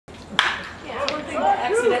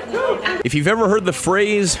If you've ever heard the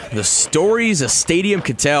phrase, the stories a stadium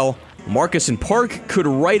could tell, Marcusen Park could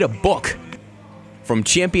write a book. From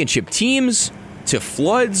championship teams, to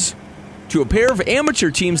floods, to a pair of amateur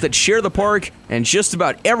teams that share the park, and just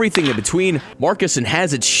about everything in between, Marcusen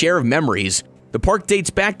has its share of memories. The park dates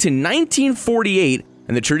back to 1948,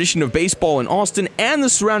 and the tradition of baseball in Austin and the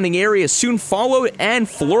surrounding area soon followed and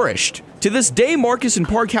flourished. To this day, Marcusen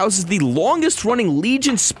Park houses the longest-running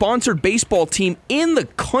Legion-sponsored baseball team in the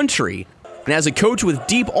country. And as a coach with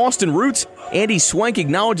deep Austin roots, Andy Swank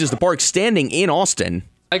acknowledges the park's standing in Austin.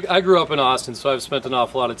 I grew up in Austin, so I've spent an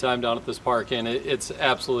awful lot of time down at this park, and it's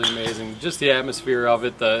absolutely amazing. Just the atmosphere of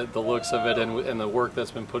it, the looks of it, and the work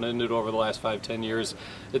that's been put into it over the last 5-10 years.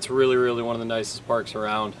 It's really, really one of the nicest parks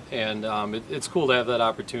around, and it's cool to have that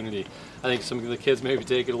opportunity. I think some of the kids maybe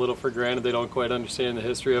take it a little for granted. They don't quite understand the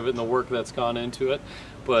history of it and the work that's gone into it,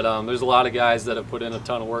 but there's a lot of guys that have put in a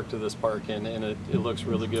ton of work to this park, and it looks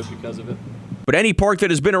really good because of it. But any park that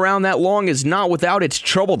has been around that long is not without its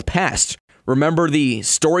troubled past. Remember the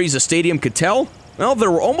stories a stadium could tell? Well, there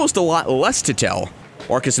were almost a lot less to tell.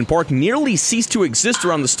 Marcusen Park nearly ceased to exist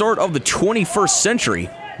around the start of the 21st century,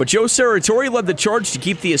 but Joe Sartori led the charge to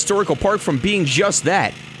keep the historical park from being just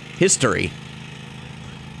that, history.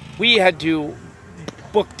 We had to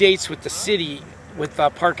book dates with the city, with the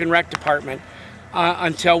Park and Rec Department,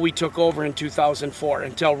 until we took over in 2004.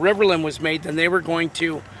 Until Riverland was made, then they were going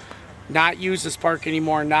to not use this park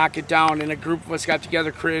anymore, knock it down, and a group of us got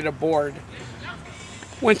together, created a board,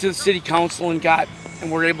 went to the city council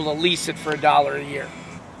and were able to lease it for $1 a year.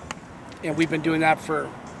 And we've been doing that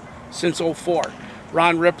since '04.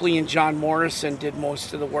 Ron Ripley and John Morrison did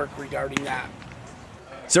most of the work regarding that.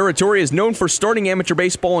 Sartori is known for starting amateur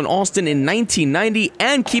baseball in Austin in 1990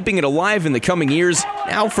 and keeping it alive in the coming years,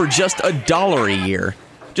 now for just $1 a year.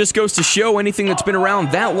 Just goes to show anything that's been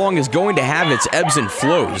around that long is going to have its ebbs and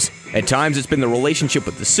flows. At times it's been the relationship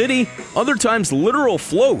with the city, other times literal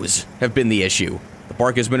flows have been the issue. The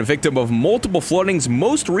park has been a victim of multiple floodings,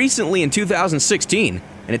 most recently in 2016,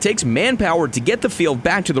 and it takes manpower to get the field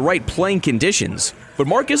back to the right playing conditions. But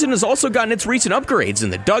Marcusen has also gotten its recent upgrades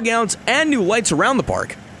in the dugouts and new lights around the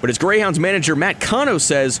park. But as Greyhounds manager Matt Cano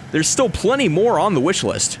says, there's still plenty more on the wish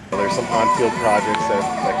list. There's some on-field projects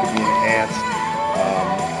that could be enhanced.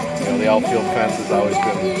 The outfield fence has always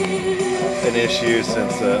been an issue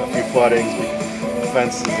since a few floodings. The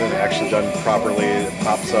fence isn't actually done properly. It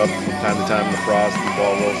pops up from time to time in the frost, the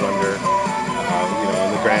ball rolls under.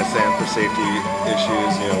 In the grandstand for safety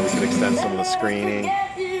issues, we could extend some of the screening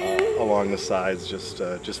along the sides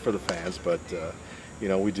just for the fans. But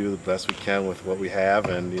we do the best we can with what we have,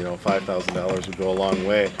 and $5,000 would go a long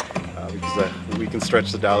way because we can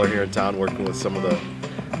stretch the dollar here in town working with some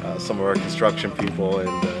of our construction people,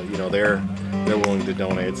 and they're willing to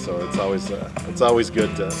donate. So it's always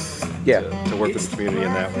good to work with the community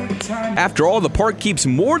in that way. After all, the park keeps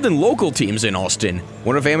more than local teams in Austin.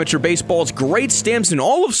 One of amateur baseball's great stamps in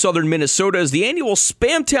all of southern Minnesota is the annual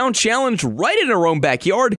Spamtown Challenge right in our own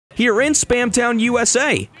backyard here in Spamtown,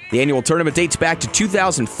 USA. The annual tournament dates back to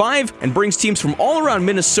 2005 and brings teams from all around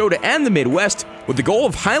Minnesota and the Midwest with the goal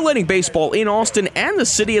of highlighting baseball in Austin and the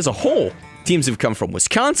city as a whole. Teams have come from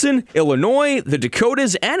Wisconsin, Illinois, the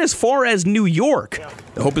Dakotas, and as far as New York.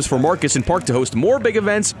 The hope is for Marcusen Park to host more big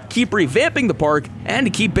events, keep revamping the park, and to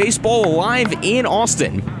keep baseball alive in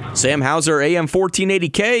Austin. Sam Hauser, AM 1480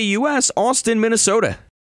 KUS, Austin, Minnesota.